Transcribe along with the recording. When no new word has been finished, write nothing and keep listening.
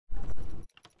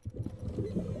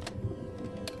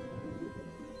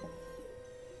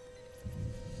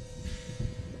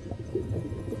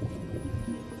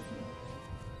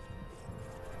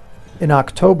In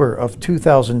October of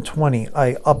 2020,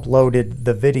 I uploaded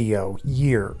the video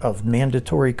Year of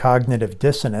Mandatory Cognitive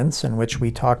Dissonance, in which we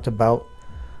talked about,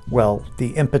 well,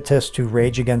 the impetus to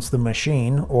rage against the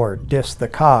machine, or diss the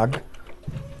cog,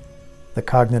 the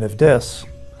cognitive diss.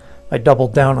 I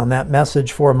doubled down on that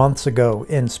message 4 months ago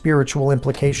in Spiritual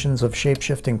Implications of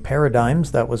Shape-Shifting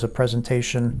Paradigms. That was a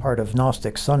presentation, part of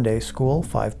Gnostic Sunday School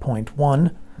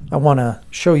 5.1. I want to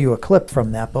show you a clip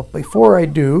from that, but before I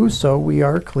do, so we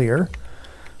are clear,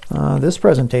 this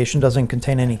presentation doesn't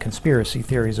contain any conspiracy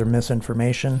theories or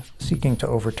misinformation seeking to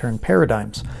overturn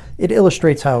paradigms. It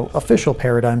illustrates how official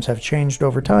paradigms have changed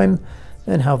over time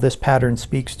and how this pattern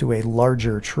speaks to a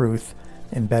larger truth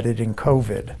embedded in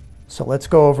COVID. So let's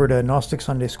go over to Gnostic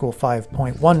Sunday School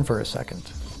 5.1 for a second.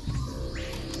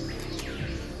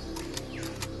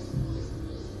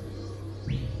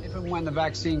 If and when the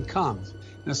vaccine comes,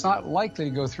 and it's not likely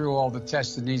to go through all the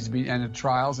tests that needs to be and the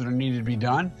trials that are needed to be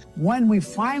done. When we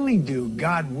finally do,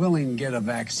 God willing, get a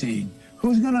vaccine,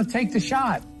 who's going to take the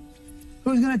shot?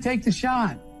 Who's going to take the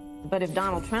shot? But if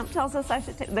Donald Trump tells us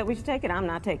that we should take it, I'm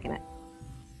not taking it.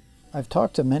 I've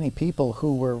talked to many people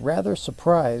who were rather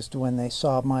surprised when they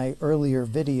saw my earlier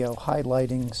video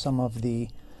highlighting some of the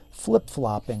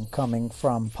flip-flopping coming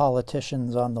from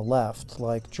politicians on the left,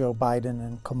 like Joe Biden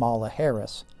and Kamala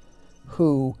Harris,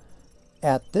 who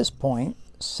at this point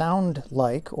sounded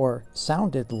like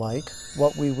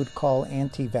what we would call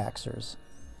anti-vaxxers.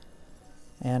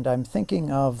 And I'm thinking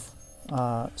of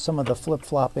some of the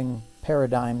flip-flopping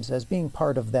paradigms as being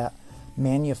part of that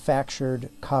manufactured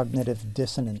cognitive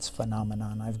dissonance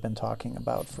phenomenon I've been talking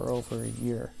about for over a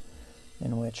year,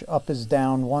 in which up is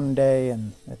down one day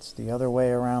and it's the other way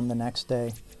around the next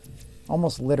day.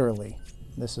 Almost literally,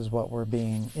 this is what we're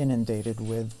being inundated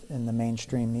with in the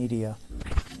mainstream media.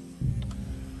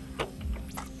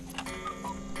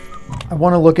 I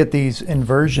want to look at these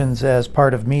inversions as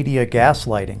part of media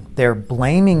gaslighting. They're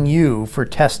blaming you for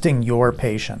testing your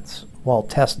patients while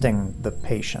testing the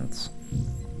patients.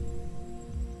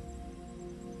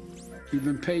 We've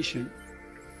been patient,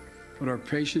 but our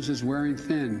patience is wearing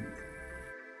thin,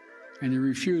 and your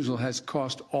refusal has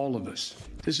cost all of us.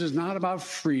 This is not about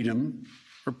freedom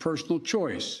or personal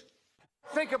choice.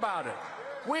 Think about it.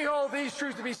 We hold these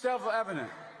truths to be self-evident.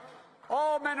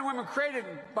 All men and women created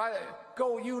by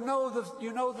go. You know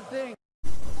the thing.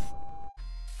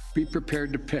 Be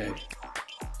prepared to pay,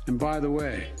 and by the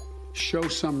way, show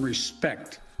some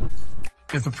respect.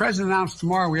 If the president announced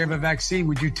tomorrow we have a vaccine,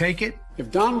 would you take it?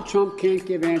 If Donald Trump can't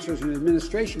give answers and the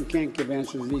administration can't give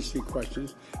answers to these three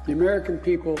questions, the American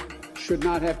people should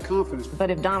not have confidence.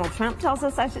 But if Donald Trump tells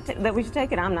us that we should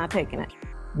take it, I'm not taking it.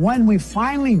 When we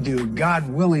finally do, God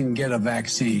willing, get a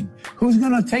vaccine, who's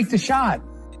going to take the shot?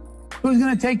 Who's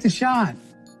going to take the shot?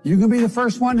 You're going to be the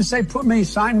first one to say,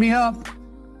 sign me up.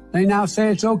 They now say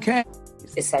it's okay.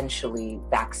 Essentially,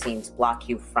 vaccines block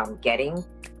you from getting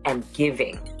and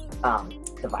giving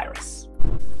the virus.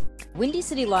 Windy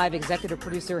City Live executive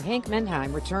producer Hank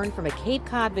Menheim returned from a Cape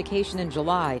Cod vacation in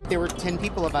July. There were 10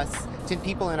 people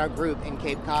in our group in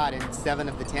Cape Cod, and 7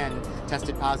 of the 10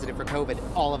 tested positive for COVID,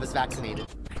 all of us vaccinated.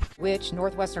 Which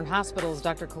Northwestern Hospital's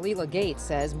Dr. Kalila Gates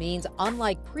says means,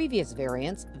 unlike previous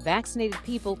variants, vaccinated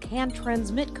people can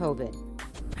transmit COVID.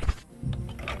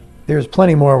 There's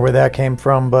plenty more where that came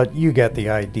from, but you get the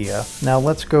idea. Now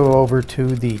let's go over to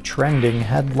the trending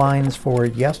headlines for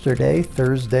yesterday,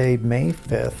 Thursday, May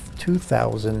 5th,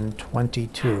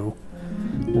 2022.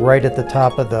 Right at the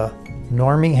top of the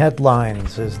normie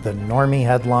headlines is the normie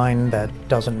headline that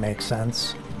doesn't make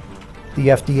sense. The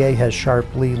FDA has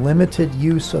sharply limited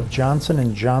use of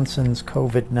Johnson & Johnson's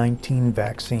COVID-19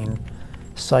 vaccine,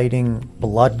 citing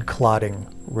blood clotting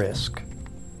risk.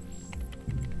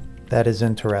 That is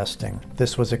interesting.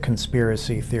 This was a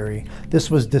conspiracy theory. This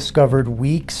was discovered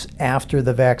weeks after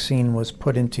the vaccine was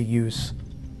put into use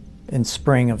in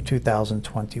spring of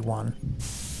 2021.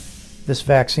 This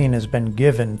vaccine has been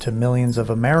given to millions of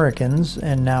Americans,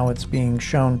 and now it's being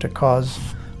shown to cause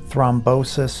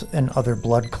thrombosis and other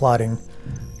blood clotting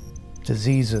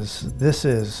diseases. This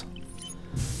is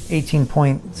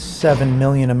 18.7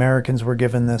 million Americans were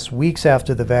given this weeks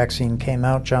after the vaccine came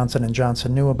out. Johnson &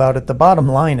 Johnson knew about it. The bottom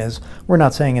line is, we're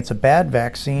not saying it's a bad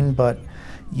vaccine, but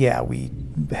yeah, we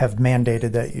have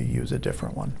mandated that you use a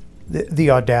different one.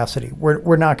 The audacity.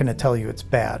 We're not going to tell you it's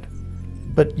bad,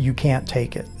 but you can't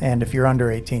take it. And if you're under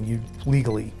 18, you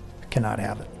legally cannot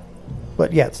have it.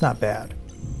 But yeah, it's not bad.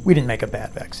 We didn't make a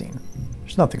bad vaccine.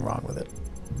 There's nothing wrong with it.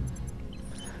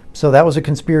 So that was a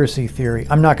conspiracy theory.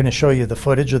 I'm not going to show you the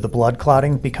footage of the blood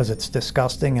clotting because it's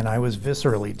disgusting, and I was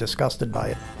viscerally disgusted by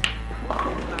it.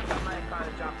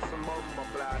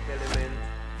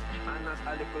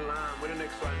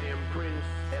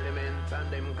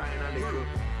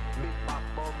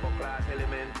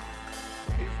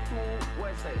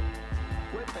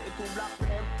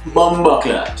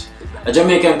 Bombaclot, a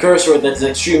Jamaican curse word that is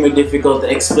extremely difficult to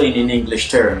explain in English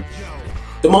terms.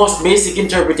 The most basic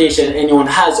interpretation anyone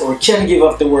has or can give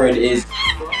of the word is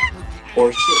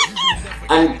or shit.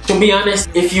 And to be honest,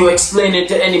 if you explain it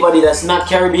to anybody that's not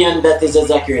Caribbean, that is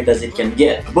as accurate as it can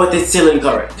get. But it's still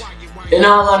incorrect. In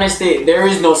all honesty, there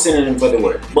is no synonym for the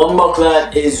word.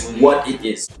 Bombaclot is what it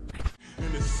is.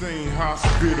 In the same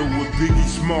hospital with Biggie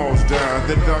Smalls died,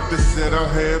 the doctor said I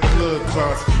had blood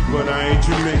clots, but I ain't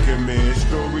Jamaican, man.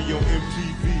 Story on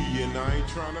MTV, and I ain't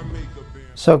trying to make a band.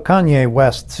 So Kanye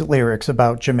West's lyrics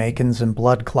about Jamaicans and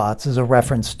blood clots is a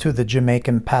reference to the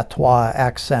Jamaican patois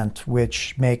accent,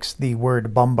 which makes the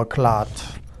word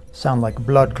Bombaclot sound like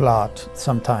blood clot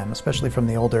sometimes, especially from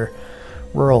the older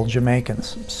rural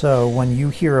Jamaicans. So when you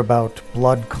hear about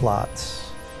blood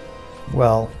clots,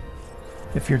 well,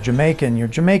 if you're Jamaican, you're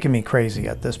Jamaican me crazy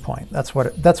at this point. That's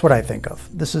what I think of.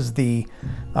 This is the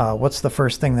what's the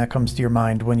first thing that comes to your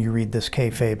mind when you read this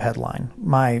kayfabe headline?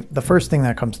 The first thing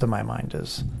that comes to my mind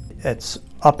is it's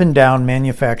up and down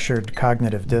manufactured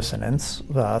cognitive dissonance.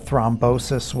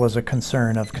 Thrombosis was a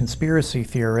concern of conspiracy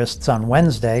theorists on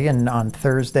Wednesday, and on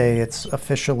Thursday it's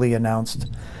officially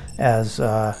announced as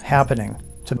happening.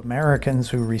 To Americans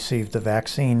who received the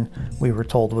vaccine, we were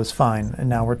told was fine, and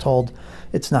now we're told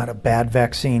it's not a bad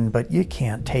vaccine, but you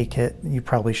can't take it. You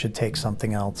probably should take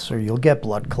something else or you'll get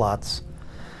blood clots.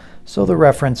 So the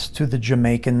reference to the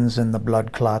Jamaicans and the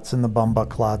blood clots and the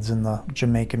Bombaclots and the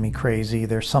Jamaican me crazy,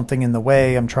 there's something in the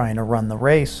way. I'm trying to run the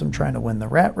race. I'm trying to win the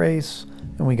rat race,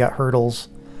 and we got hurdles,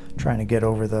 trying to get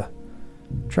over the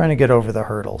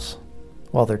hurdles.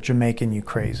 Well, they're Jamaican you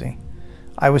crazy.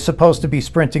 I was supposed to be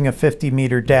sprinting a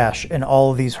 50-meter dash, and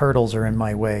all of these hurdles are in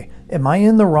my way. Am I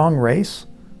in the wrong race?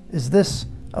 Is this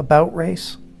about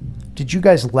race? Did you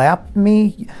guys lap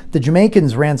me? The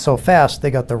Jamaicans ran so fast,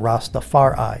 they got the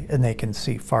Rastafari, and they can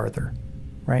see farther,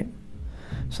 right?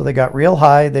 So they got real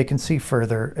high, they can see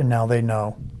further, and now they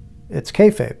know. It's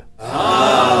kayfabe.